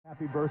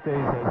Happy birthdays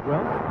as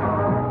well.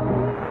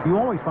 You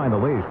always find the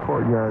latest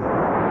courtyard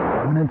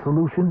permanent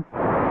solution.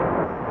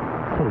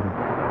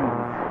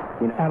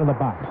 Out of the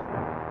box.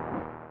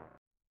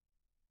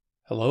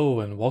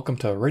 Hello and welcome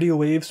to Radio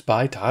Waves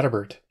by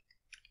todderbert.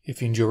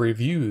 If you enjoy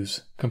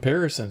reviews,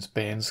 comparisons,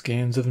 band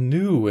scans of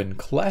new and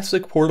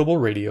classic portable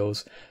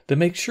radios, then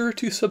make sure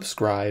to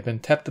subscribe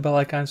and tap the bell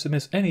icon to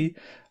miss any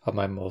of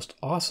my most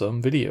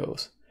awesome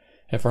videos.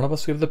 In front of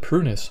us we have the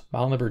Prunus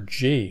model number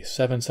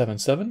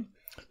J-777.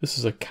 This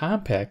is a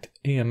compact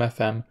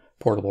AM/FM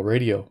portable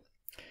radio.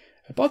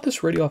 I bought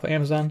this radio off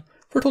Amazon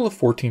for a total of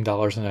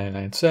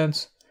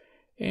 $14.99,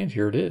 and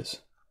here it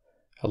is.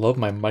 I love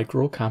my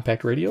micro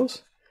compact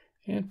radios,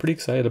 and pretty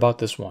excited about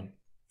this one.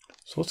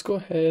 So let's go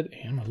ahead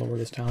and I'll lower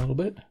this down a little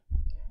bit,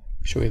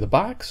 show you the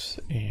box,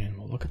 and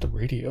we'll look at the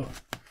radio.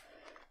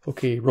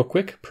 Okay, real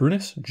quick,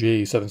 Prunus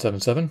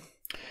J-777.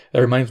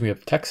 That reminds me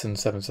of Texan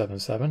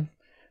 777.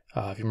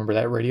 If you remember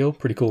that radio,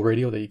 pretty cool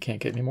radio that you can't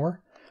get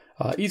anymore.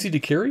 Easy to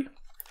carry,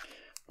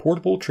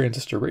 portable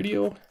transistor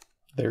radio.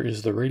 There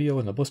is the radio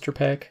in the blister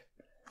pack.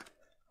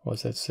 What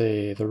does that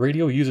say? The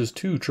radio uses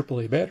 2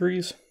 AAA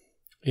batteries,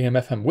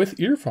 AM/FM with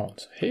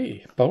earphones.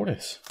 Hey,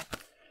 bonus.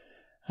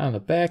 On the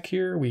back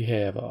here we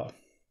have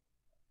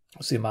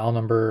let's see, model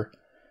number,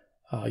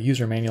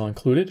 user manual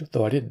included,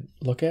 though I didn't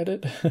look at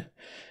it.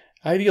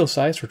 Ideal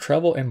size for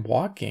travel and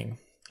walking.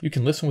 You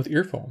can listen with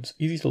earphones.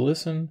 Easy to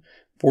listen,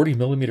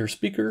 40mm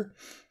speaker,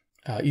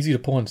 easy to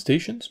pull in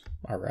stations.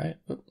 All right,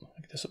 look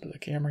this up to the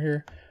camera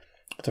here.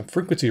 Some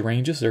frequency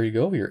ranges, there you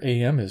go. Your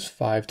AM is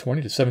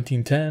 520 to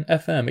 1710,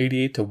 FM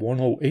 88 to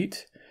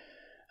 108.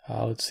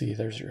 Let's see,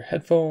 there's your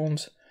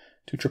headphones,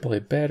 2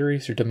 AAA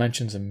batteries, your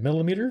dimensions in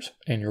millimeters,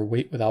 and your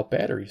weight without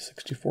batteries,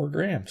 64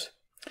 grams.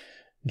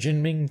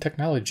 Jinming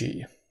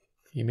Technology.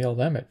 Email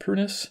them at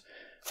Prunus.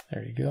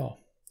 There you go.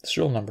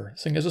 Serial number.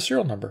 This thing has a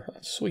serial number.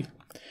 That's sweet.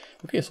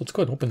 Okay, so let's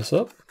go ahead and open this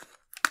up.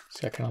 It's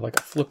got kind of like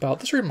a flip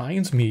out. This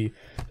reminds me,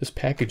 this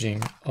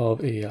packaging, of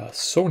a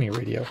Sony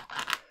radio.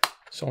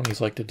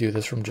 Sony's like to do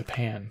this from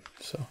Japan,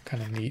 so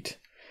kind of neat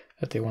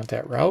that they went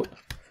that route.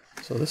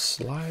 So this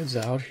slides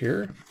out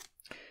here,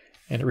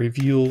 and it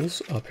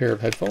reveals a pair of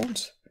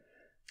headphones.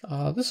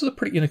 This is a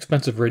pretty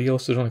inexpensive radio,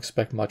 so don't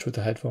expect much with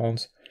the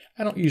headphones.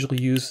 I don't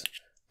usually use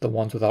the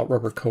ones without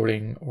rubber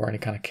coating or any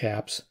kind of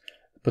caps,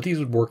 but these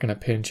would work in a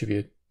pinch if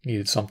you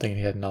needed something and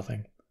you had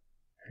nothing.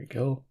 There you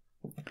go.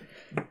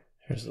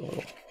 Here's the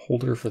little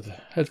holder for the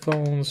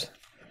headphones,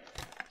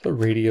 the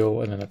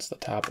radio, and then that's the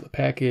top of the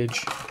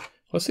package.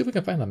 Let's see if we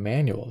can find the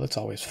manual. That's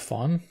always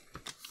fun.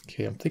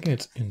 Okay, I'm thinking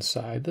it's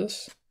inside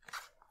this.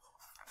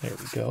 There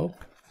we go.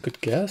 Good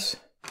guess.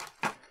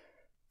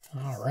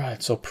 All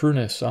right, so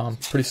Prunus,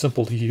 pretty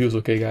simple to use.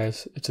 Okay,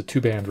 guys, it's a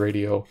 2-band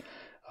radio.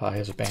 It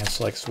has a band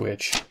select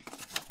switch.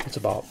 It's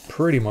about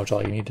pretty much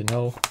all you need to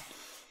know.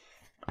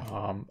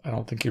 I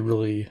don't think you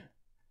really,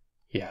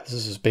 this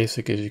is as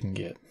basic as you can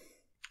get.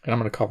 And I'm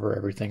going to cover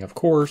everything, of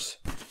course.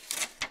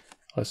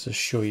 Let's just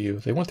show you.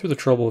 They went through the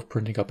trouble of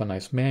printing up a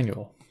nice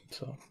manual.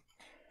 So,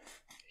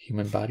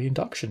 human body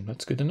induction,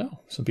 that's good to know.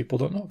 Some people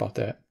don't know about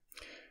that.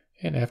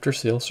 And after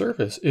sales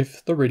service.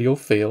 If the radio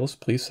fails,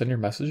 please send your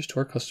message to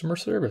our customer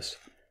service.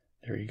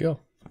 There you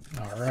go.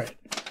 All right.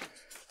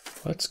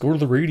 Let's go to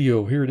the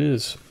radio. Here it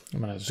is.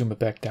 I'm going to zoom it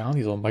back down,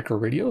 these little micro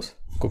radios.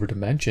 Go over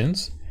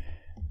dimensions.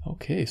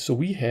 Okay, so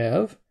we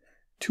have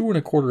 2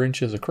 1/4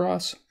 inches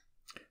across,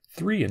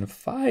 3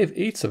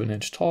 5/8 of an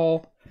inch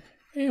tall,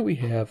 and we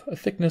have a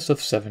thickness of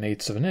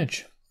 7/8 of an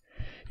inch.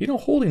 You know,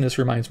 holding this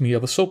reminds me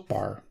of a soap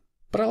bar,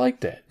 but I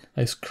like that.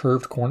 Nice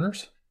curved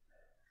corners.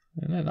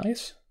 Isn't that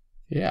nice?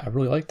 Yeah, I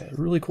really like that.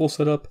 Really cool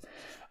setup.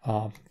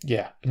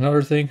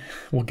 Another thing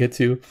we'll get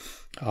to,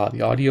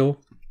 the audio,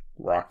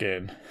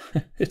 rockin'.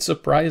 It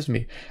surprised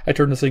me. I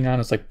turned this thing on,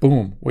 it's like,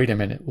 boom, wait a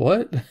minute,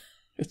 what?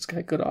 It's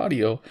got good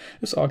audio.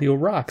 This audio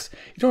rocks.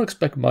 You don't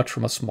expect much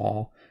from a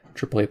small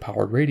AAA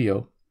powered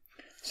radio.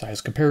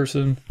 Size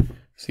comparison,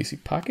 CC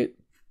pocket.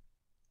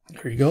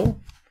 There you go.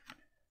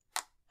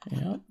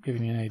 Yeah,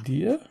 giving you an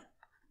idea.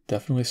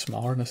 Definitely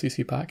smaller than a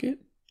CC pocket.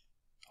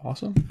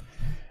 Awesome.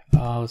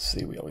 Let's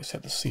see, we always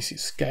have the CC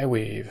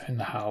Skywave in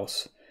the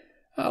house.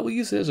 We'll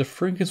use it as a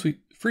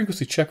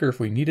frequency checker if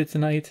we need it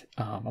tonight.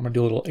 I'm going to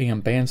do a little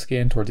AM band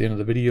scan towards the end of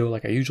the video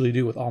like I usually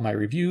do with all my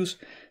reviews.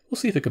 We'll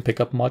see if it can pick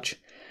up much.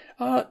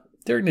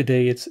 During the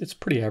day, it's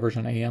pretty average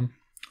on AM,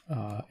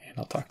 and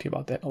I'll talk to you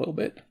about that in a little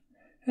bit.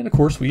 And of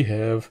course, we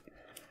have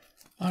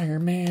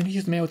Iron Man.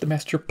 He's the man with the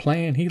master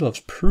plan. He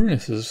loves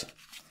Prunuses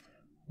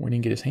when he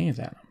can get his hands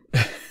on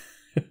them.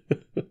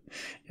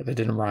 Yeah, that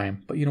didn't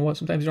rhyme. But you know what?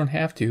 Sometimes you don't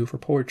have to for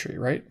poetry,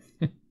 right?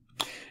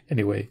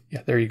 Anyway,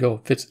 yeah, there you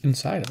go. Fits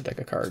inside a deck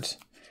of cards.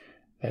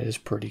 That is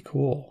pretty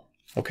cool.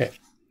 Okay,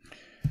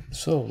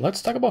 so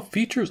let's talk about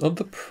features of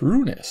the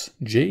Prunus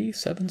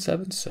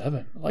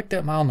J-777. I like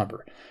that model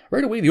number.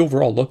 Right away, the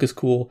overall look is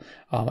cool.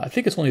 I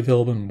think it's only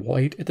available in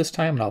white at this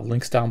time, and I'll have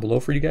links down below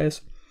for you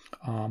guys.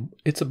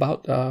 It's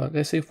about, did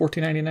I say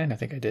 $14.99? I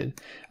think I did.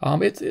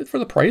 It's for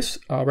the price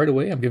right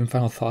away. I'm giving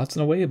final thoughts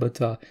in a way, but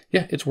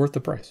yeah, it's worth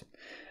the price.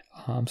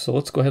 So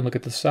let's go ahead and look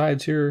at the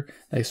sides here.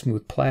 Nice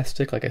smooth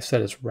plastic. Like I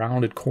said, it's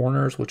rounded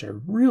corners, which I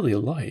really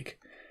like.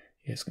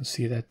 You guys can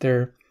see that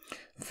there.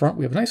 Front,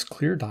 we have a nice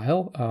clear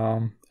dial,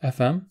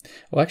 FM.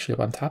 Well, actually, up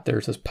on top there,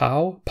 it says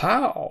POW.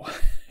 POW!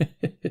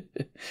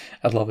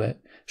 I love that.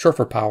 Short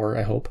for power,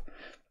 I hope.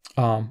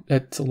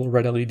 That's a little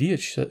red LED.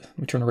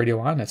 We turn the radio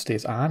on, it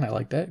stays on. I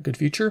like that. Good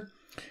feature.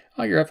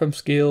 Your FM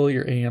scale,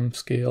 your AM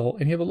scale,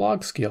 and you have a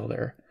log scale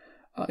there.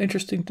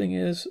 Interesting thing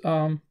is,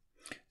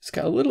 it's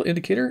got a little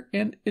indicator,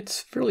 and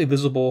it's fairly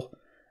visible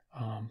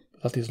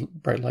without these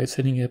bright lights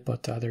hitting it,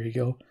 but there you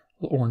go.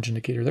 A little orange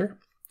indicator there.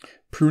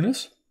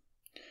 Prunus.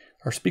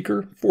 Our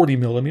speaker, 40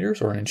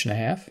 millimeters or 1.5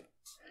 inches.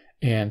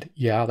 And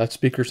yeah, that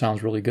speaker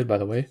sounds really good, by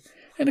the way.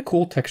 And a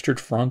cool textured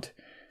front.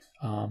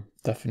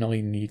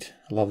 Definitely neat.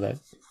 I love that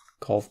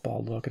golf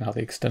ball look and how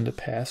they extend it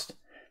past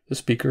the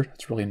speaker.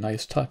 It's really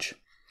nice touch.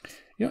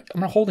 You know,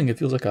 I'm not holding it,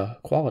 feels like a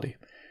quality.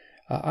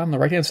 On the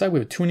right-hand side, we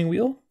have a tuning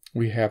wheel.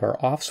 We have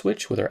our off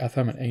switch with our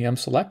FM and AM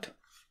select.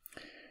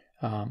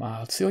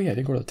 Let's see. Oh yeah, I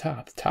didn't go to the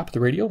top. The top of the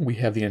radio, we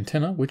have the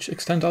antenna, which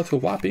extends out to a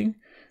whopping,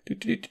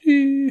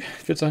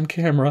 fits on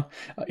camera,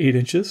 8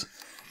 inches.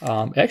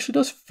 It actually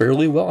does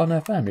fairly well on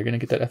FM. You're going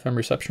to get that FM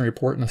reception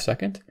report in a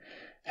second.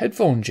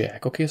 Headphone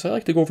jack. Okay, so I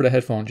like to go over the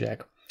headphone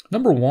jack.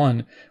 Number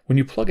one, when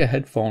you plug a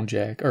headphone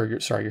jack, or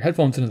your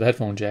headphones into the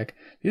headphone jack,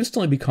 they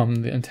instantly become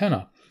the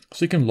antenna.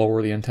 So you can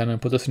lower the antenna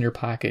and put this in your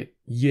pocket.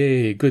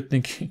 Yay, good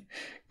thinking.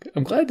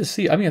 I'm glad to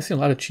see. I mean, I've seen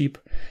a lot of cheap,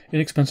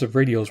 inexpensive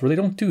radios where they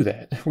don't do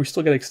that. We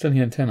still got to extend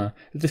the antenna.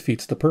 It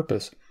defeats the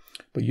purpose.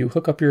 But you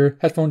hook up your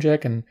headphone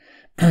jack and,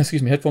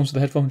 headphones to the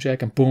headphone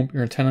jack, and boom,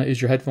 your antenna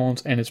is your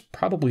headphones, and it's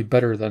probably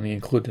better than the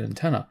included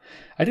antenna.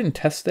 I didn't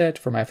test that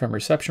for my FM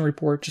reception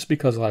report just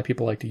because a lot of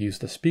people like to use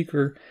the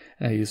speaker,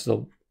 and I use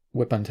the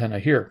whip antenna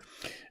here.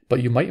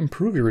 But you might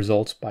improve your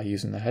results by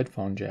using the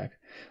headphone jack.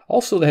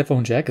 Also, the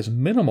headphone jack is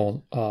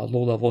minimal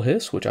low-level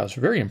hiss, which I was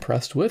very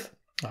impressed with.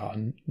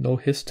 No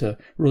hiss to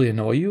really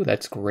annoy you.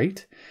 That's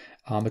great.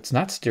 It's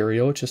not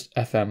stereo. It's just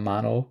FM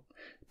mono,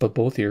 but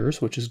both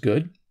ears, which is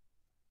good.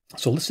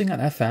 So listening on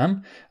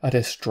FM, it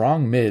has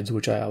strong mids,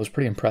 which I was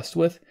pretty impressed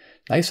with.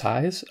 Nice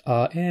highs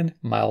and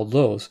mild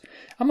lows.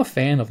 I'm a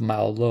fan of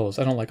mild lows.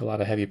 I don't like a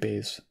lot of heavy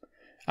bass.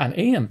 On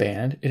AM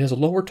band, it has a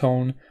lower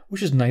tone,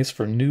 which is nice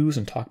for news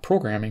and talk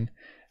programming.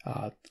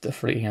 For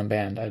the AM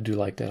band, I do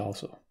like that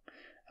also.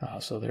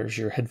 So there's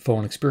your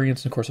headphone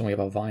experience. And of course, then we have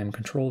a volume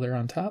control there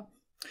on top.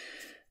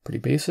 Pretty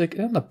basic.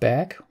 And on the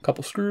back, a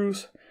couple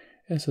screws.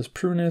 And it says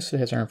Prunus. It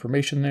has our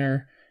information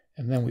there.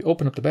 And then we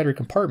open up the battery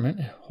compartment.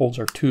 It holds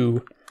our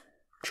two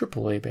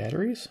AAA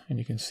batteries. And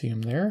you can see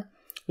them there.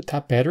 The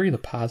top battery, the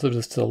positive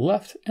is to the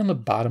left. And the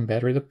bottom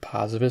battery, the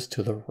positive is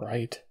to the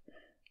right.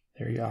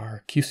 There you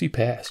are. QC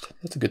passed.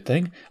 That's a good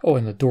thing. Oh,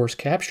 and the door's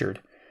captured.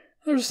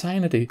 There's a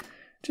sign that they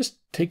just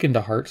take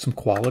into heart some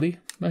quality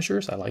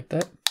measures. I like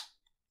that.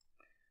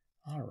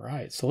 All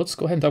right, so let's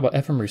go ahead and talk about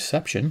FM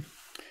reception.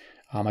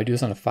 I do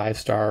this on a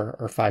 5-star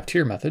or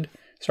 5-tier method.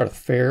 Start with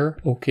fair,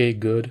 okay,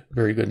 good,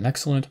 very good, and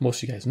excellent.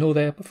 Most of you guys know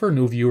that, but for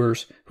new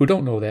viewers who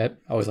don't know that,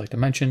 I always like to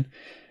mention,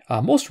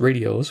 most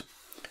radios,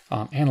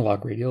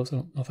 analog radios, I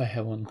don't know if I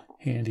have one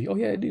handy. Oh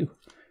yeah, I do.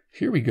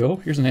 Here we go.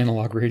 Here's an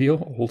analog radio,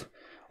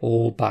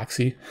 old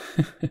boxy.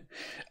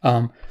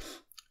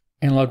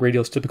 Analog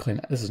radios typically,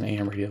 this is an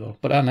AM radio though,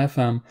 but on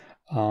FM,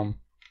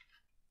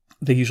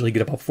 they usually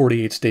get about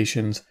 48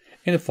 stations,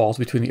 and it falls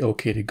between the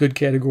okay to good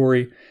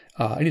category.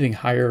 Anything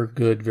higher,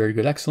 good, very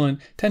good, excellent,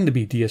 tend to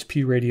be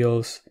DSP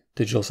radios,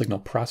 digital signal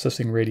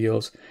processing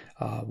radios,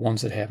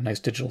 ones that have nice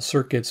digital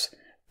circuits,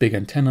 big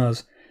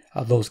antennas.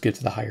 Those get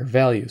to the higher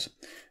values.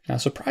 Now,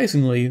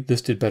 surprisingly,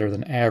 this did better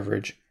than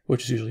average,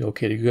 which is usually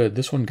okay to good.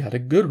 This one got a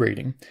good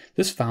rating.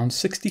 This found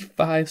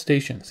 65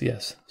 stations.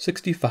 Yes,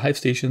 65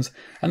 stations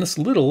on this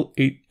little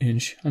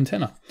 8-inch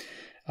antenna.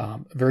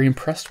 Very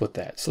impressed with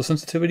that. So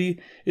sensitivity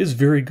is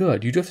very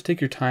good. You do have to take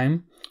your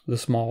time with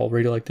a small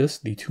radio like this.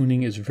 The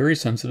tuning is very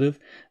sensitive.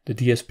 The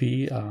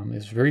DSP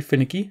is very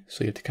finicky,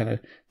 so you have to kind of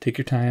take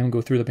your time,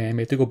 go through the band. You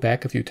have to go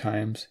back a few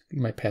times.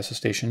 You might pass a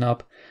station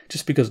up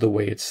just because of the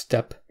way it's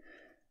step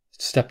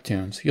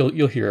tunes.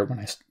 You'll hear it when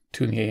I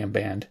tune the AM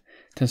band.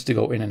 It tends to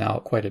go in and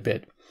out quite a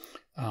bit.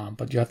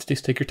 But you have to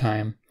just take your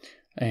time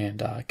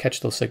and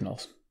catch those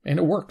signals. And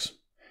it works.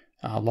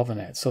 Loving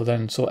that. So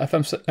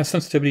FM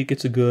sensitivity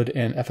gets a good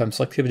and FM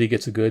selectivity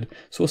gets a good.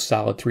 So a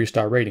solid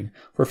 3-star rating.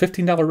 For a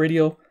 $15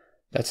 radio,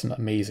 that's an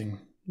amazing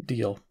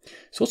deal.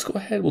 So let's go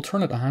ahead. We'll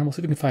turn it on. We'll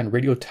see if we can find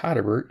Radio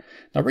Todderbert.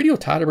 Now, Radio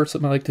Todderbert's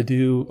something I like to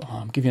do.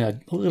 Give you a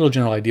little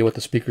general idea what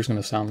the speaker's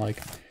going to sound like.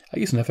 I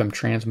use an FM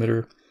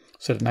transmitter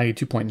set at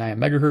 92.9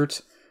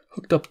 megahertz,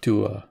 hooked up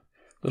to a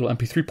little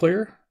MP3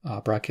 player,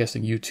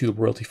 broadcasting YouTube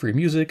royalty-free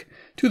music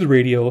to the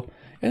radio.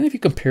 And if you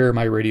compare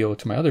my radio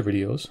to my other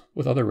videos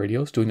with other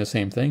radios doing the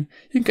same thing,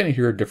 you can kind of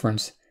hear a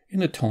difference in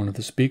the tone of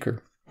the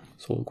speaker.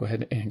 So we'll go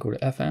ahead and go to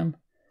FM.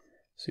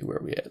 See where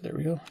we at. There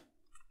we go.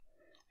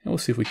 And we'll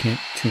see if we can't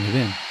tune it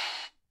in.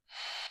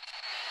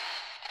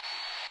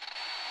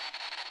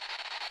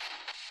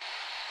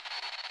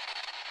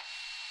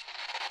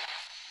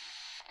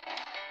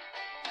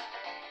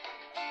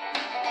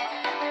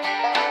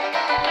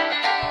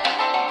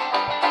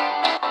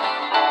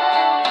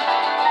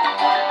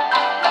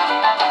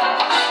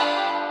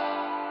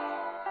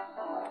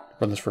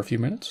 Run this for a few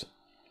minutes.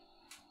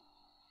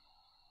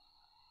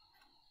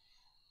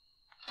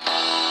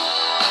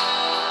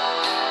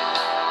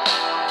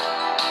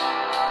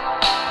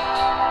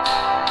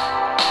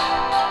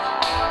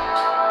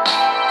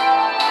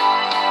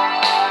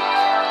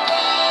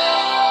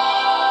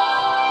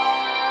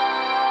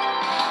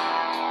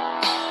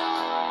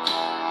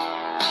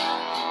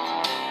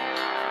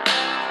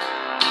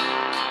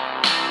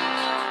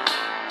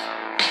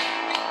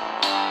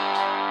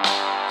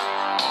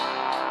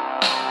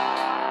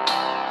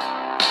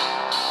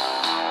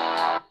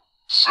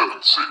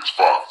 Seven, 6,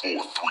 5, 4, 3,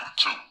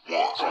 2, 1.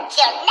 You'll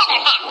never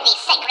have the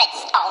sacred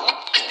stone.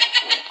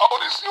 Oh,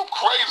 this you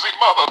crazy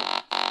mother.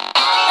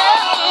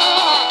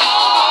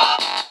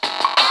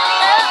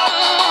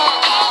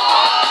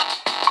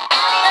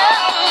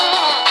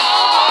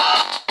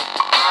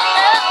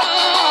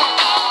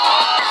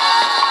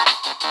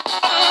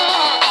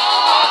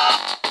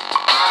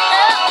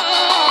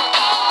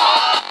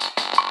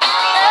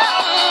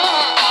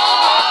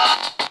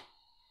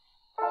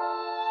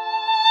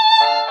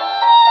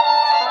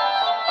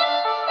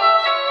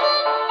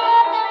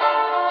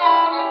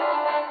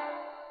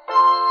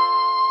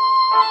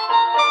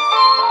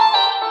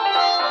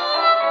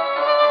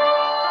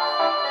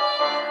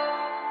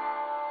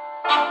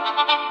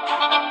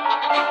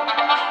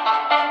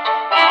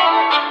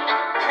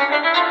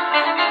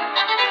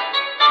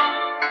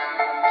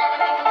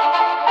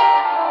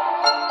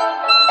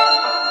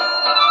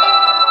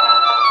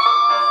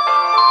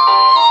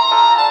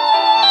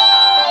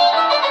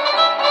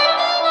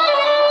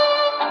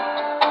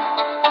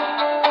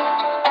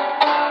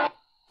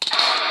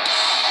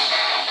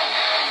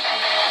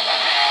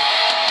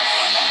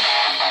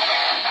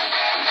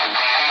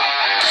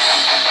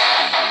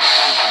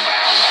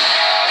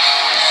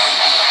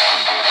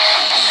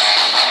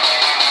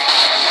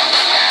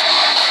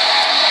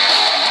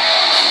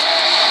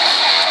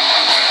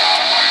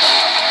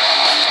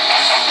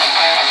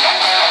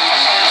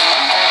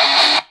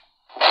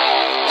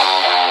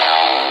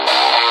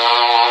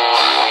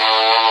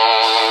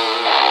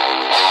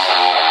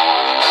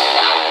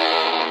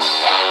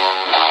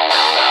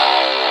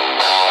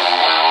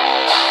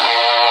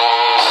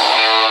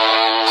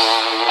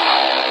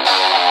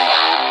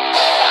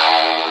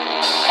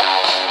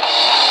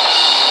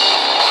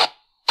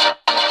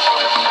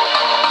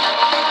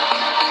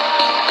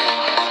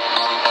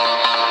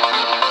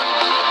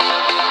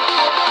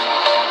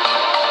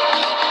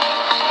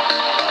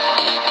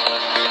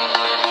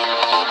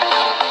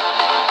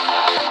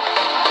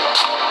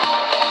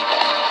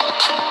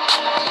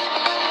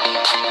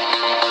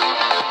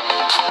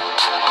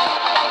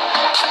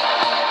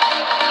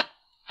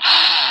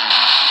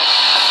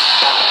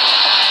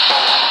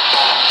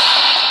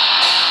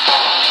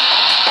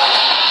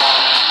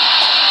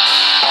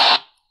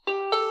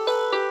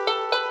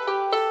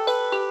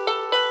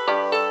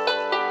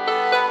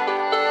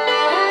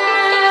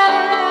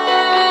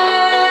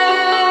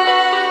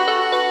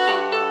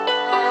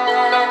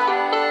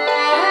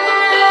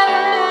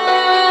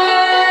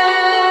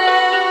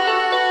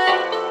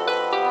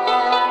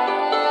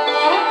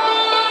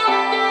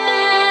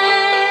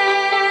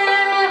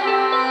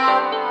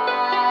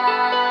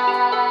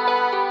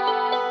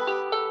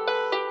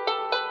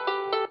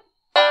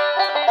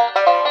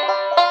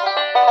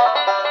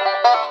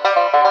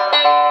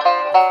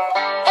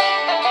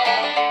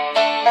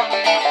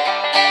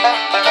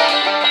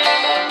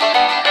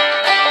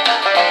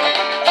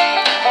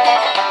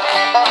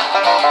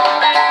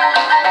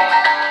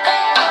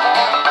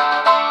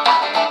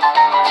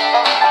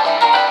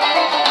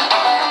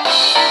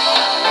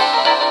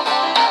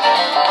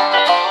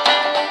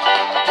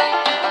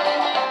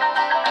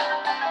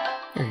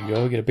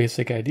 Get a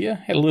basic idea.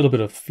 Had a little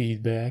bit of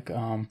feedback.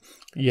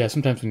 Yeah,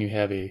 sometimes when you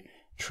have a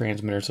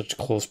transmitter in such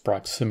close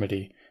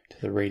proximity to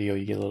the radio,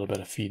 you get a little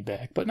bit of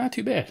feedback, but not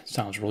too bad.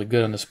 Sounds really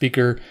good on the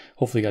speaker.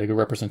 Hopefully you got a good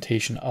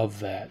representation of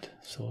that.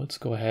 So let's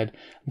go ahead.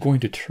 I'm going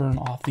to turn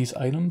off these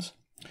items.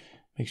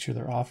 Make sure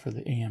they're off for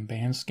the AM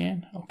band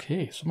scan.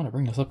 Okay, so I'm going to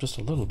bring this up just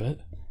a little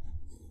bit.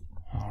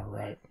 All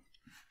right.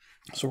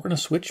 So we're going to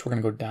switch. We're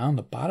going to go down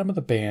the bottom of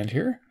the band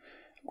here.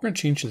 We're going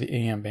to change to the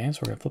AM band,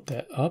 so we're going to flip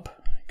that up.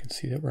 You can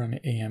see that we're on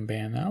the AM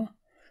band now.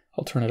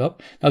 I'll turn it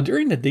up. Now,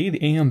 during the day,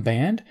 the AM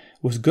band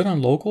was good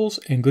on locals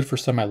and good for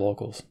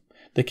semi-locals.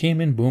 They came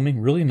in booming,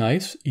 really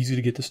nice, easy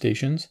to get to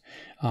stations.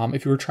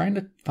 If you were trying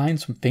to find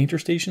some fainter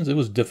stations, it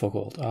was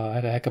difficult. I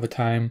had a heck of a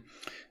time.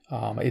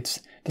 The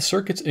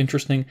circuit's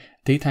interesting.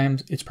 Daytime,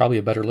 it's probably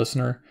a better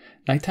listener.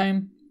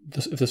 Nighttime,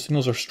 if the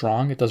signals are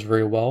strong, it does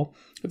very well.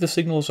 If the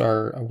signals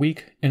are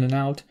weak in and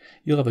out,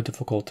 you'll have a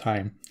difficult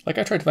time. Like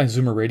I tried to find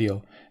Zoomer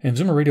Radio, and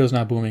if Zoomer Radio is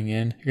not booming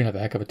in, you're going to have a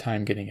heck of a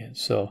time getting it.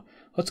 So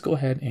let's go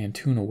ahead and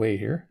tune away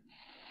here.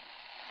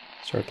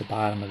 Start at the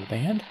bottom of the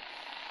band.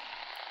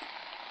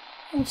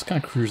 Let's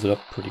kind of cruise it up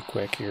pretty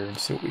quick here and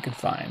see what we can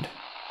find.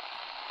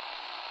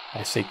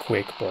 I say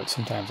quick, but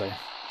sometimes I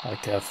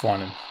like to have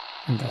fun and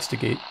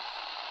investigate.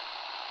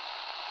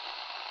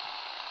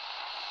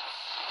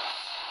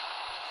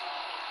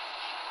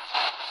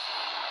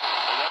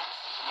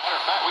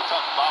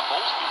 talked to Bob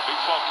Bolsky, Big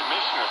 12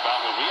 commissioner, about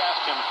when we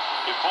asked him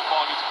if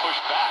football gets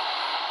pushed back.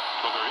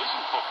 Well, there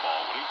isn't football.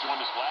 When he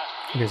joined us last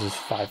week. This is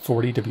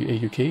 540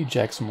 WAUK,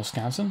 Jackson,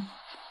 Wisconsin.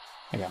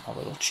 I got my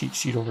little cheat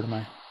sheet over to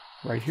my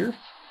right here.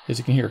 As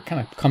you can hear, it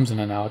kind of comes in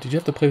and out. Did you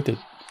have to play with the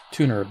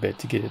tuner a bit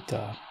to get it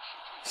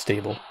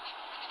stable?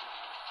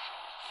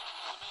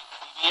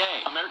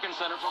 American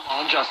Center for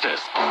Law and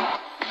Justice.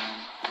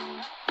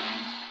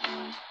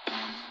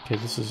 Okay,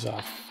 this is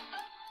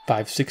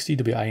 560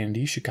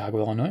 WIND, Chicago,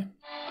 Illinois.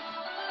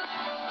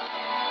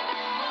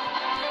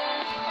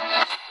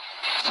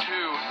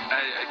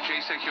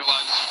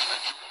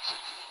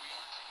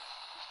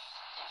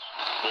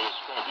 Well,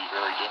 it's going to be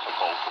very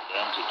difficult for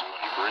them to do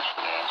any bridge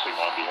financing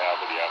on behalf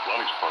of the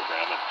athletics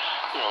program. And,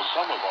 you know,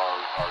 some of our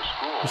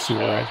schools Let's see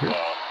where we're at here.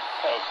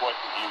 Have what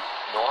you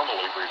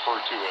normally refer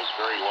to as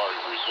very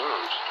large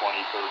reserves,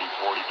 $20, $30,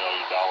 $40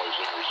 million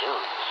in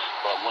reserve.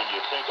 But when you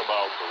think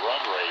about the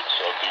run rates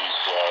of these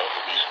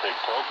big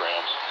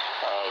programs,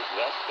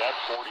 that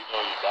 $40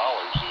 million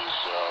is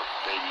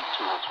maybe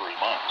 2 or 3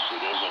 months.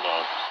 It isn't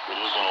a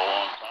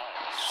long time.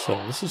 So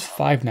this is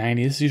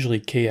 590. This is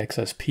usually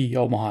KXSP,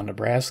 Omaha,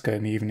 Nebraska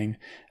in the evening.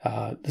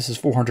 This is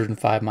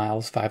 405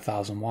 miles,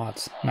 5,000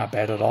 watts. Not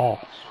bad at all.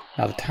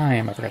 Now the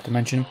time, I forgot to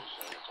mention,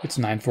 it's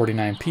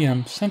 9:49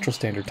 p.m. Central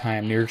Standard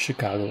Time near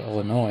Chicago,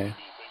 Illinois.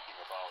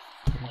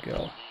 There we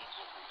go.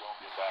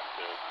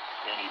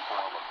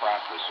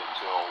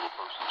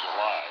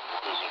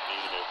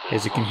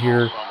 As you can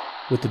hear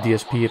with the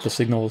DSP, if the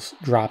signal's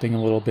dropping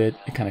a little bit,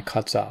 it kind of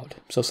cuts out.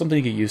 So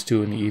something to get used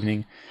to in the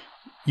evening.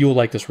 You'll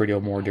like this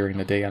radio more during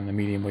the day on the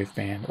medium wave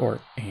band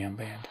or AM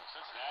band.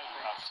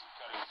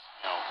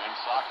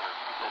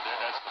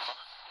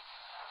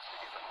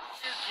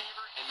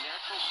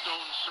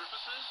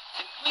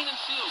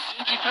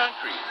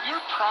 Concrete.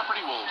 Your property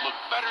will look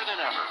better than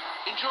ever.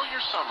 Enjoy your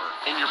summer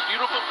and your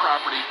beautiful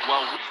property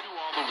while we do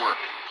all the work.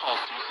 Call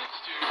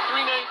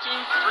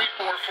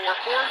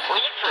 262-392-3444 or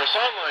look for us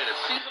online at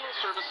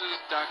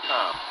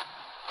seasonalservices.com.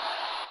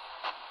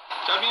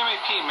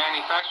 WMAP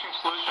Manufacturing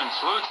Solutions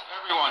salutes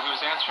everyone who is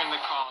answering the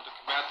call to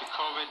combat the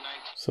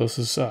COVID-19. So this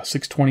is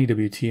 620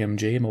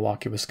 WTMJ,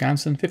 Milwaukee,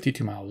 Wisconsin,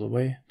 52 miles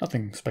away.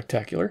 Nothing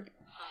spectacular.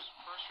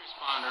 First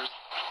responders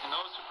and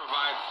those who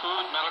provide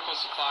food, medical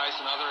supplies,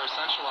 and other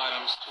essential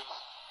items to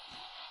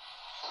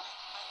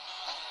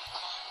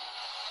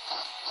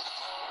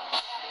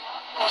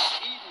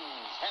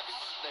Happy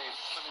birthday,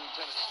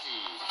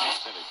 Tennessee.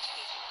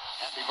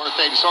 Happy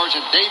birthday to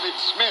Sergeant David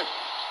Smith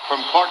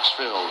from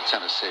Clarksville,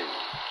 Tennessee.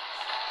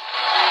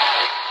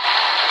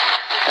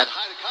 And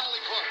hi to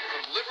Kylie Clark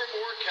from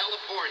Livermore,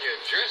 California.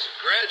 Just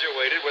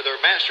graduated with her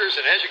master's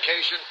in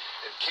education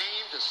and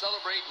came to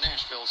celebrate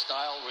Nashville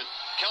style with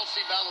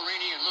Kelsey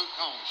Ballerini and Luke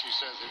Combs, she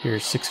says.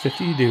 Here's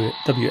 650 to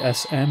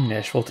WSM,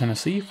 Nashville,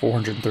 Tennessee,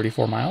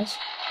 434 miles.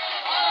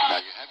 Now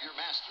you have your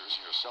master's,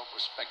 you're a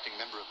self-respecting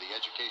member of the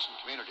education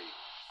community.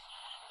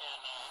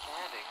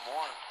 And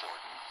more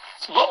important.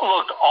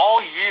 Look,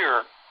 all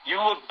year, you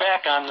look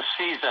back on the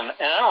season,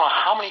 and I don't know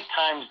how many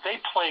times they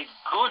played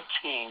good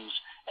teams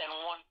and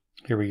won.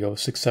 Here we go,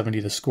 670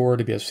 the score,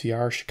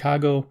 WSCR,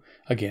 Chicago.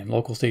 Again,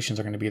 local stations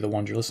are going to be the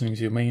ones you're listening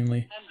to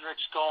mainly.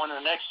 Hendricks going in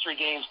the next 3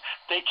 games.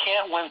 They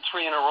can't win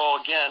 3 in a row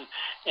again.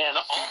 And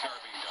I'm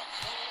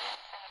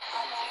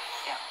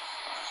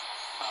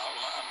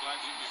glad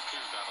you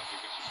cleared that up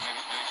because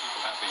many people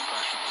have the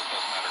impression that it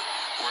doesn't matter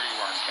where you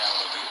are in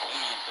Canada. The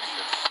only thing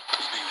that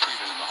is being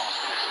treated in the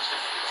hospital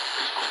system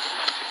is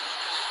COVID-19.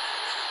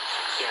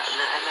 Yeah,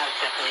 and that's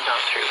definitely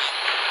not true.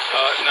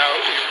 Now,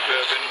 you've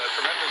been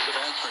tremendous at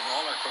answering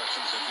all our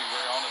questions and being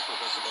very honest with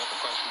us about the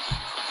questions that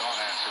you could not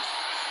answer.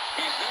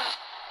 Is there?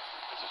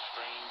 It's a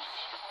strange.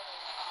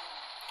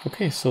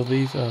 Okay, so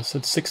these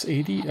said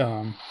 680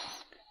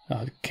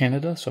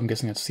 Canada, so I'm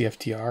guessing that's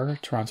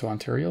CFTR, Toronto,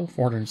 Ontario,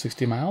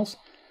 460 miles.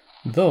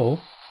 Though,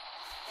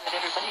 That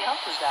everybody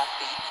else is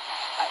asking,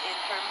 in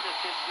terms of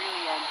just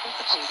really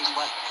anticipating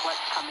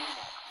what's coming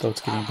next. though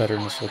it's getting better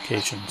in this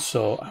location.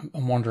 So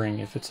I'm wondering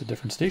if it's a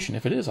different station.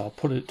 If it is, I'll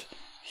put it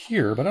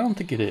here, but I don't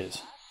think it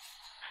is.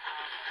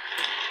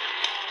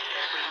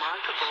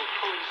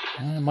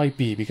 It might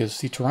be, because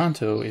see,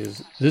 Toronto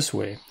is this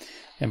way,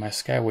 and my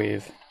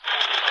Skywave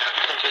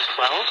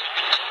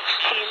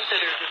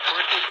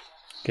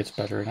gets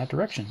better in that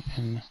direction.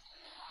 In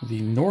the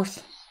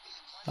northeast,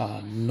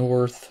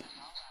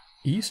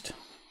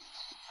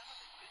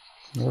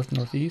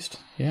 northeast,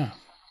 yeah,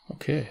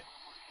 okay.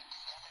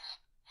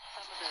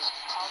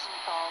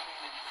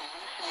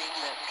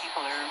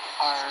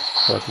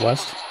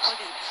 Northwest.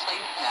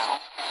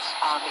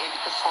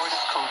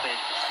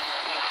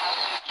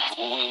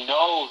 We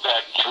know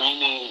that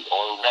dreaming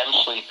or REM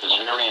sleep is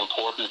very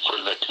important for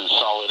the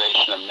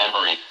consolidation of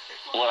memory.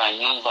 What I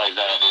mean by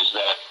that is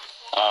that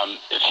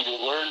if you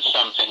learn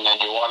something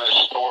and you want to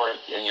store it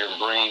in your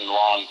brain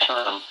long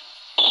term,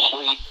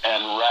 sleep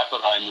and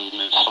rapid eye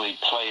movement sleep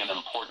play an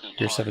important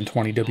Here's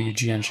 720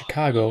 WGN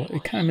Chicago.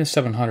 It kind of missed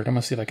 700. I'm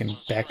going to see if I can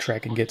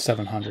backtrack and get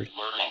 700.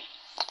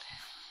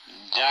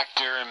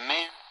 Dr.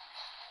 Mayor,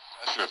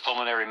 Enclosure,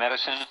 pulmonary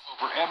medicine.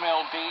 Over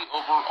MLB,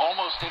 over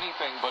almost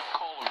anything but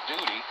Call of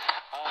Duty.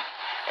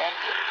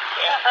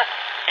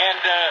 And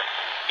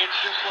it's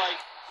just like,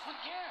 well,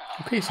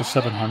 yeah. Okay, so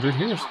 700.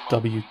 Here's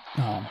W.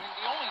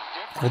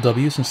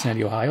 LW,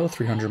 Cincinnati, Ohio,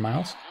 300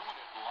 miles.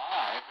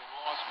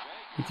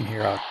 You can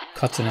hear how it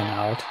cuts in and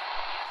out.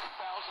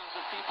 Thousands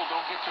of people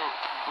don't get to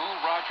boo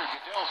Roger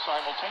Goodell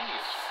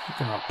simultaneously. You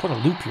can put a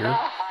loop here. I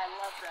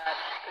love that.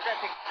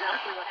 That's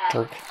exactly what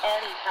happens Turk.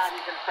 anytime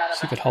he's in front of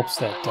See if it helps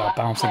that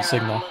bouncing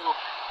signal.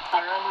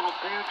 Our own little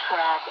boo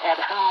track at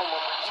home.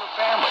 We're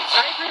family.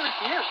 I agree with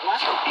you. Why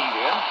Eat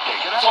in,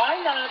 take it out. Why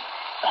not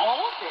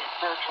hold it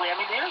virtually? I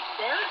mean, there's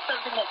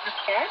something that you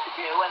can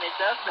do, and it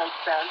does make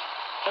sense.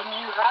 And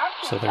you have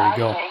to, So there you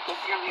go. If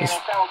you're the This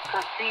NFL,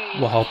 proceed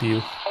will help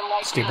you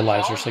like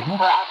stabilize your signal.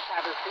 perhaps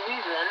have a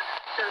season.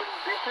 So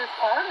this is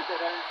part of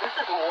it, and this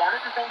is one of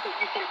the things that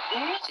you can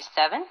do. To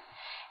 7,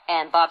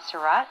 and Bob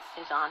Surratt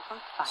is on from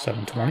 5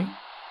 720.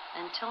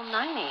 until 9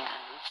 a.m.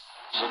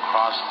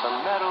 Across the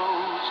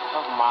meadows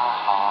of my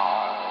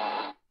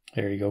heart.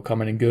 There you go,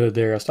 coming in good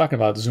there. I was talking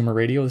about Zoomer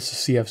Radio. This is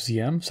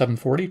CFZM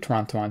 740,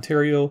 Toronto,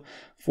 Ontario,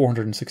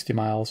 460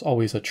 miles,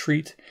 always a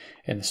treat.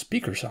 And the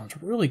speaker sounds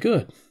really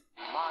good.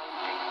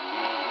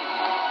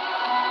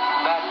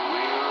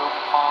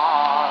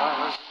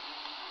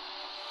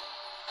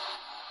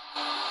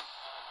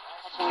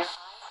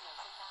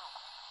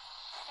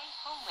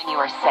 When you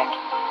are sick,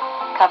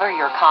 cover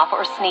your cough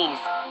or sneeze.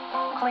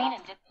 Clean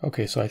and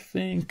Okay, so I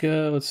think,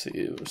 let's see,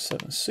 it was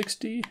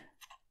 760.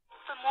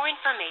 For more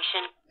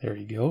information. There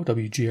you go,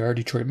 WGR,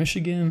 Detroit,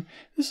 Michigan.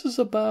 This is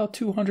about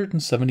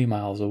 270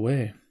 miles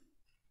away.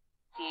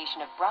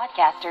 Association of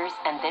Broadcasters,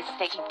 and this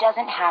station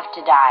doesn't have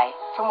to die.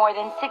 For more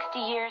than 60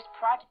 years,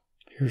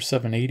 Here's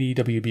 780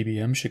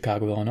 WBBM,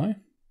 Chicago, Illinois.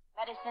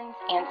 medicines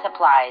and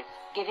supplies,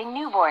 giving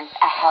newborns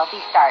a healthy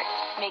start,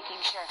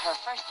 making sure her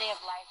first day of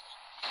life.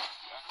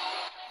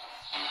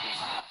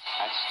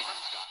 At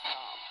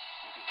Stamps.com.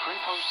 You can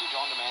print postage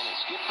on demand and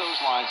skip those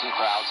lines and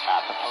crowds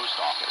at the post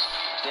office.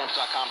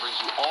 Stamps.com brings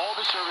you all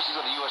the services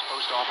of the U.S.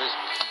 Post Office.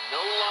 No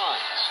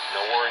lines.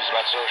 No worries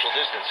about social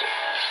distancing.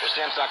 With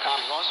Stamps.com,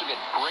 you also get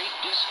great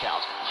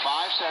discounts.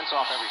 5 cents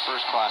off every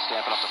first-class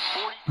stamp and up to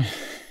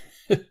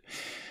 40...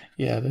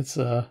 Yeah, that's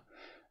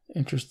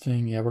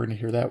interesting. Yeah, we're going to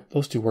hear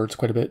those two words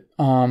quite a bit.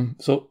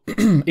 So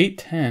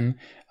 810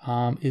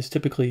 is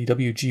typically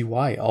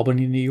WGY,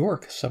 Albany, New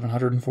York,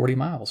 740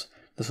 miles.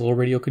 This little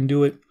radio can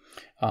do it.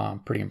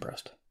 Pretty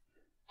impressed.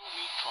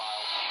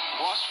 Trial,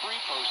 plus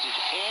free postage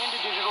and a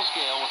digital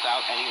scale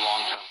without any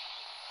long-term.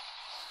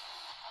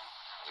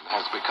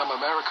 Has become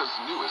America's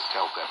newest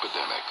health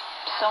epidemic.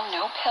 So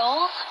no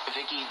pills?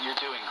 Vicki, you're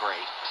doing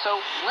great.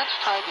 So let's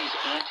try these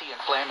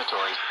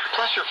anti-inflammatories,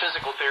 plus your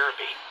physical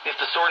therapy. If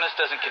the soreness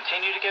doesn't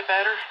continue to get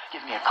better,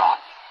 give me a call.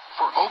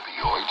 For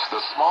opioids,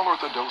 the smaller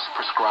the dose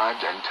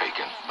prescribed and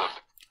taken, the...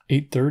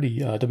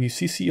 830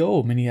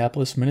 WCCO,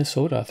 Minneapolis,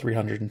 Minnesota,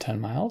 310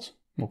 miles.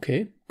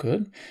 Okay,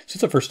 good. So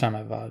it's the first time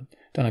I've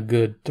done a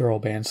good, thorough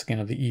band scan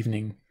of the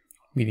evening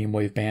medium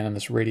wave band on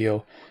this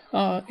radio,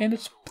 and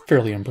it's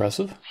fairly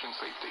impressive.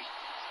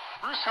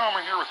 Bruce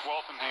Helmer here with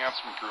Wealth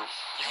Enhancement Group.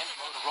 You can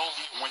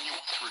Motorola when you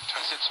want to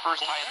retire its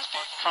first high-end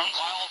smartphone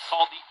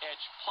called the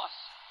Edge Plus.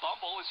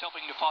 Bumble is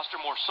helping to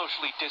foster more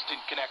socially distant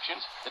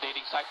connections. The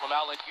dating site will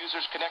now let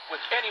users connect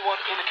with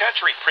anyone in the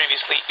country.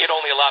 Previously, it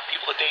only allowed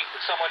people to date with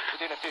someone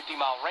within a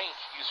 50-mile range.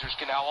 Users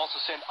can now also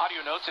send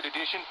audio notes in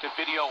addition to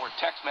video or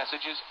text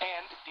messages,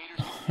 and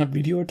daters...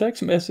 Video or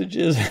text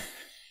messages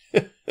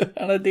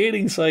on a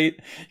dating site.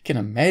 You can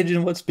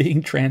imagine what's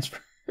being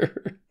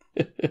transferred.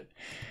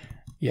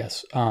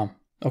 Yes,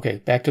 okay,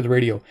 back to the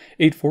radio.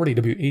 840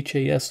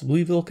 WHAS,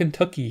 Louisville,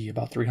 Kentucky,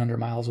 about 300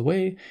 miles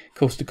away,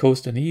 coast to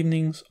coast in the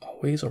evenings,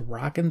 always a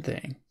rockin'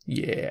 thing.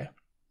 Yeah.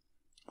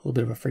 A little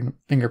bit of a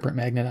fingerprint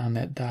magnet on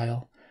that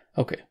dial.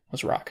 Okay,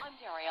 let's rock. I'm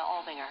Daria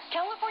Aldinger.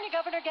 California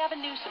Governor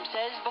Gavin Newsom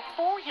says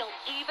before he'll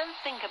even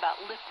think about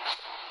lifting...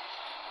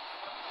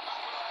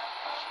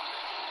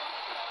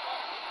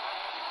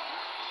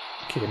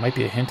 Okay, there might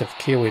be a hint of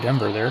KOA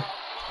Denver there.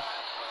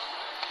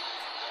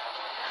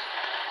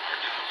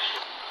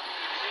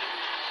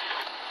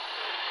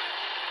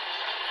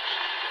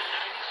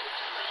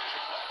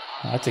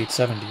 That's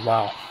 870,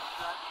 wow.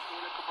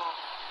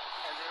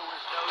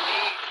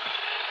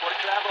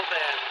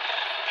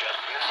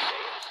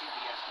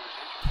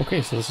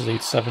 Okay, so this is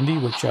 870,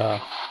 which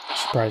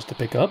surprised to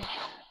pick up.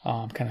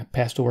 Kind of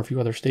passed over a few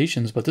other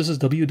stations, but this is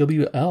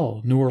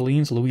WWL, New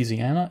Orleans,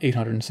 Louisiana,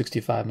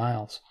 865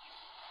 miles.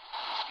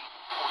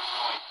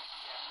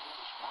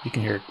 You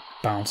can hear it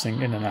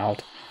bouncing in and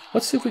out.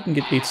 Let's see if we can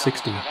get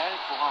 860.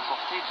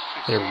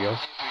 There we go.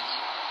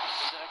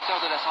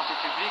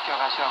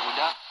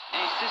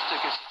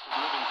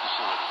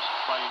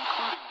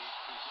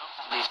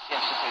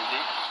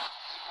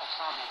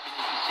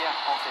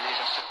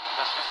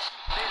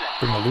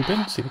 Bring the loop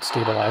in, see if it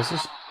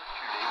stabilizes.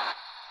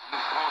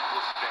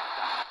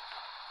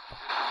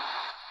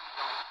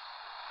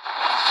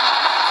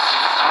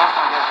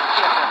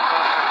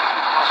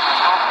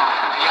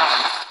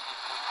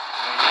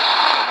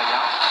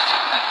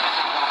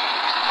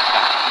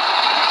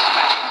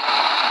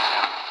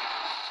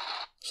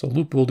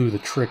 loop will do the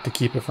trick to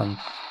keep it from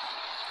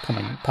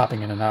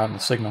popping in and out in the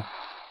signal.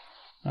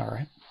 All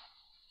right.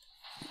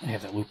 I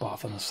have that loop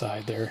off on the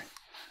side there.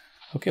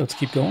 Okay, let's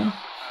keep going.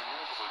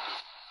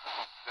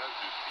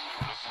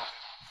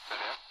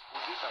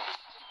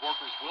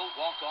 Workers will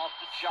walk off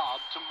the job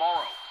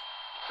tomorrow.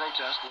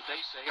 Protest what they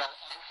say are...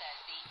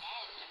 Says the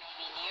end may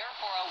be near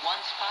for a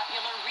once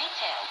popular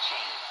retail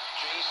chain.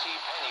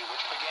 JCPenney,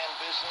 which began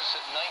business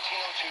in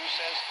 1902,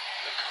 says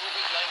the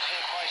COVID-19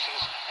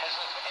 crisis has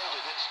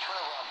upended its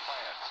turnaround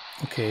plans.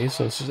 Okay,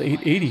 so this is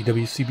 880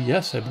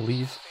 WCBS, I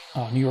believe,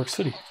 New York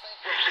City.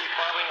 Bankruptcy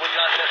filing would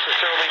not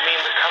necessarily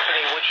mean the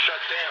company would shut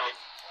down.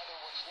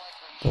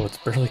 Though it's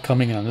barely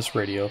coming in on this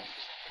radio.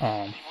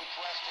 Les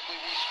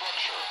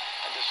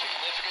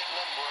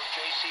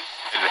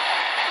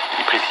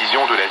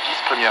précisions de la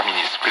vice-première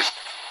ministre.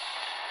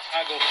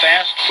 Chicago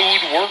fast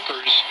food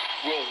workers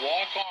will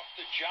walk off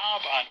the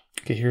job on...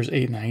 Okay, here's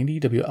 890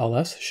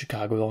 WLS,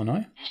 Chicago,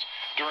 Illinois.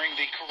 During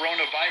the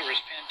coronavirus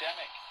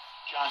pandemic.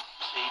 John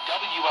C.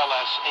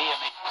 WLS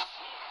AMA.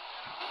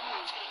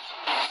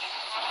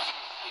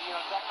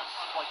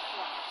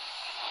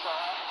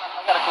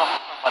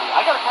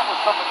 I gotta come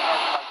with somebody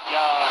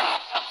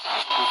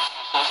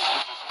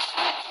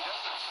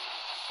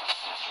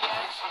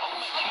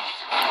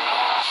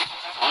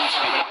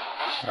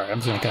Alright, I'm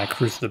just gonna kind of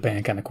cruise through the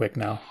band kind of quick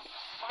now.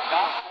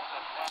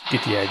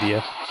 Get the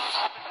idea.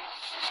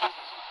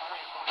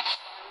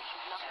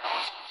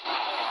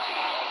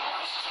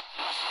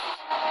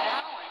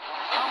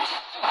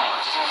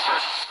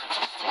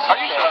 Are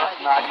you sure?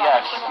 Not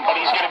yet. But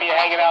he's going to be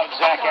hanging out with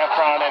Zac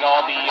Efron and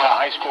all the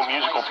High School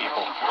Musical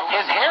people.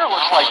 His hair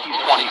looks like he's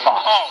 25.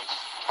 Oh,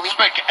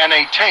 respect and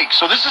a take.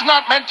 So this is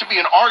not meant to be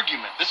an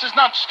argument. This is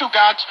not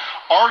Stugatz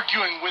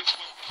arguing with...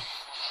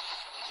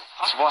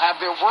 Will have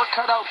their work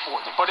cut out for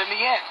them. But in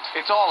the end,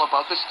 it's all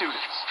about the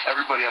students.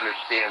 Everybody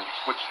understands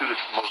which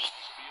students most...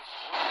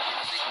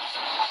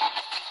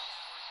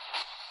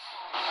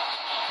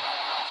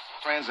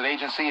 Transit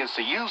agency is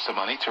to use the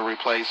money to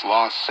replace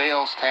lost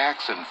sales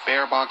tax and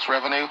fare box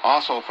revenue,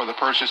 also for the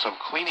purchase of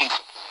cleaning.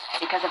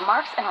 Because of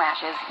marks and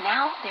rashes,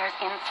 now there's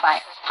Inspire.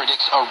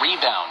 Predicts a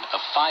rebound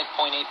of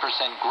 5.8%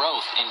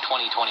 growth in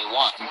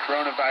 2021.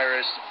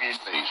 Coronavirus in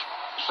these.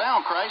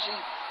 Sound crazy?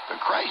 The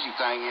crazy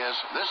thing is,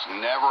 this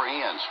never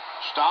ends.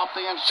 Stop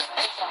the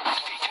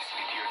insanity.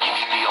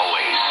 Community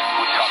always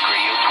with Talk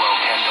Radio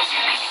 1210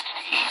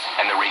 WPHT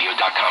and the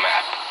radio.com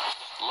app.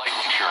 Life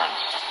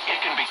insurance.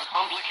 It can be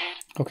complicated.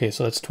 Okay,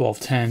 so that's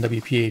 1210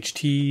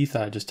 WPHT.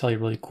 Thought I'd just tell you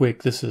really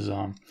quick. This is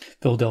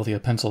Philadelphia,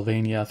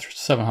 Pennsylvania,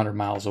 700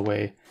 miles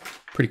away.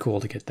 Pretty cool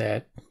to get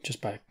that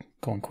just by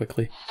going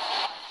quickly.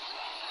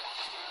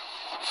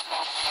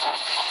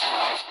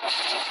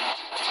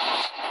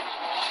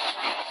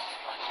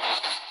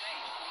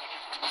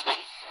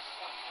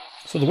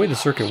 So the way the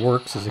circuit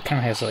works is it kind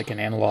of has like an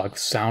analog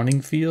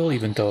sounding feel,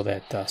 even though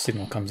that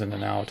signal comes in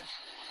and out.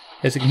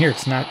 As you can hear,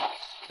 it's not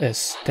as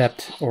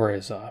stepped or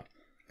as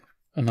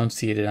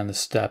enunciated on the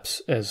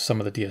steps as some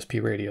of the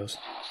DSP radios.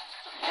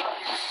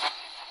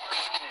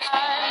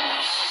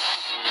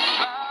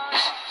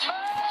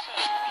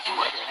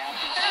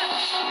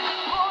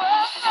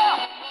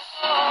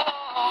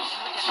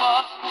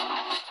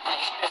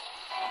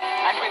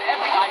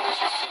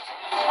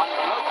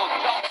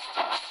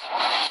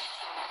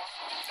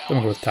 I'm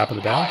going to go with the top of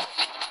the dial.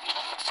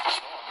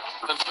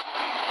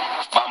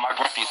 My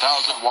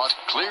 50,000-watt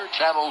clear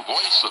channel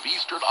voice of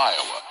Eastern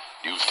Iowa.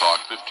 News Talk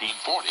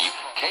 1540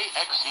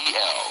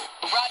 KXEL.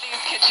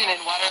 Rodney's Kitchen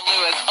in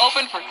Waterloo is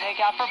open for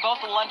takeout for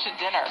both lunch and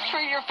dinner.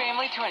 Treat your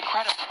family to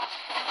incredible...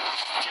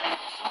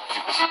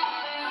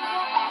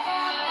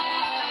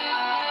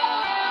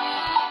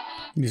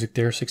 Music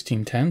there,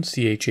 1610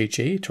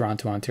 CHHA,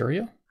 Toronto,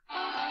 Ontario.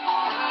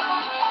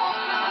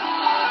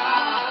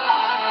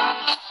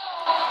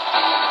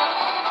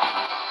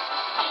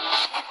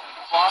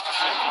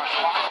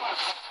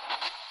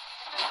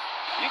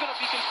 You're going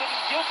to be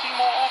considered guilty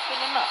more often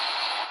than not.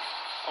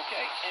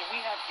 Okay? And we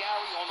have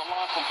Gary on the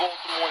line from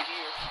Baltimore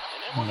here.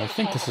 And I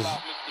think this is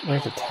right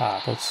at the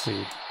top. Let's see.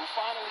 Who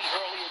finally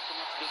earlier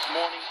this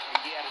morning,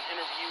 he had an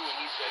interview and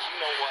he said,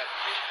 you know what?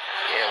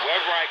 Yeah,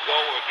 wherever I go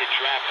or get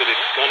drafted,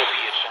 it's going to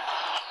be a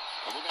challenge.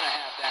 And we're going to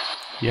have that.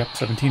 Yep,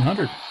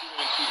 1700.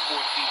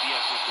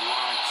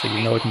 So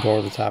you know it can go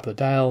over the top of the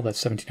dial. That's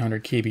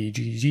 1700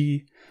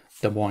 KBGG,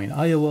 Des Moines,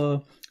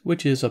 Iowa,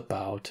 which is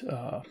about,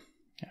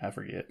 I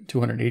forget,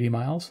 280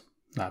 miles.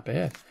 Not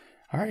bad.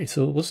 All right,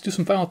 so let's do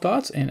some final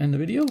thoughts and end the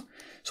video.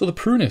 So the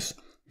Prunus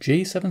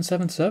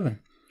J-777.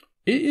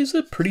 It is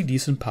a pretty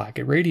decent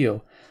pocket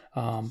radio.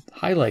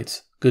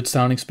 Highlights, good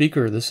sounding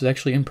speaker. This is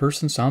actually in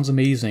person, sounds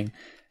amazing.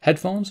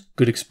 Headphones,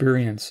 good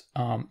experience.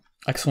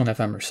 Excellent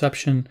FM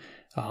reception.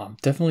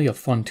 Definitely a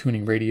fun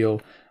tuning radio.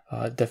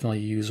 Definitely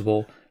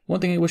usable. One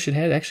thing I wish it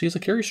had actually is a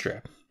carry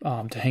strap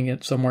to hang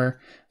it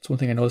somewhere. It's one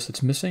thing I noticed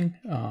it's missing.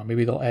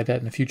 Maybe they'll add that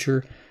in the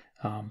future.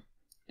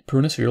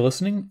 Prunus, if you're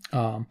listening,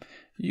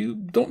 You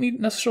don't need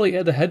to necessarily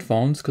add the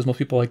headphones because most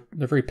people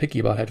they're very picky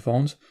about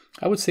headphones.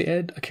 I would say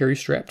add a carry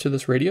strap to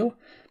this radio.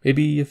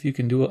 Maybe if you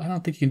can do I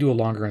don't think you can do a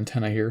longer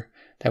antenna here.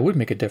 That would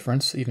make a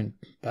difference. Even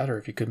better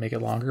if you could make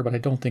it longer, but I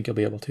don't think you'll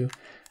be able to.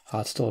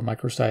 It's still a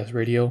micro-sized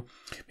radio.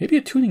 Maybe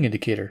a tuning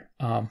indicator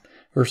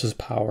versus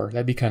power.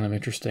 That'd be kind of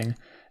interesting.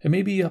 And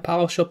maybe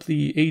polish up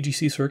the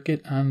AGC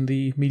circuit on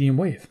the medium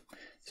wave.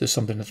 It's just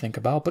something to think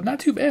about, but not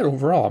too bad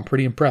overall. I'm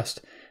pretty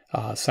impressed.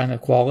 Sign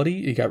of quality.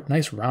 You got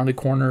nice rounded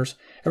corners.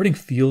 Everything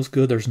feels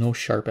good. There's no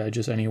sharp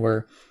edges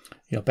anywhere.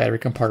 Battery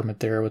compartment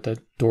there with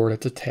the door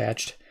that's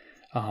attached.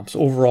 So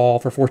overall,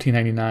 for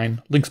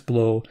 $14.99, links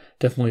below,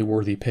 definitely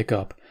worthy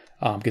pickup.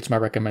 Gets my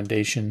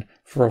recommendation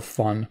for a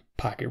fun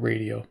pocket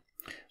radio.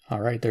 All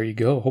right, there you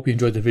go. Hope you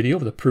enjoyed the video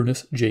of the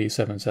Prunus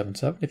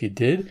J-777. If you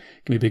did,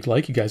 give me a big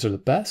like. You guys are the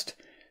best.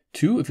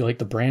 2, if you like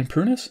the brand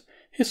Prunus,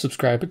 hit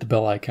subscribe, hit the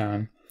bell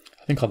icon.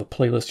 I think I'll have a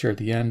playlist here at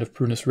the end of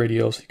Prunus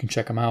radios, so you can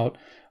check them out.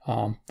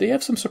 They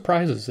have some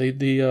surprises.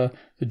 The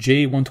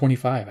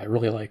J125, I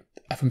really like.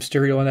 FM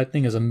stereo on that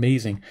thing is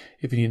amazing.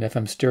 If you need an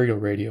FM stereo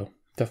radio,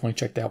 definitely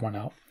check that one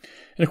out.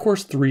 And of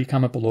course, 3,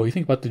 comment below. You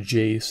think about the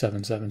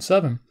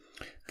J777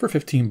 for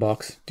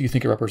 $15. Do you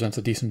think it represents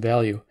a decent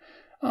value?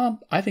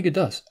 I think it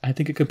does. I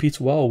think it competes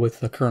well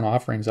with the current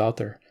offerings out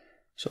there.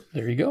 So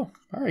there you go.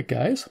 All right,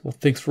 guys. Well,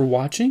 thanks for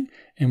watching,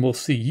 and we'll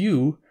see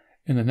you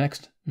in the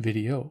next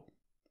video.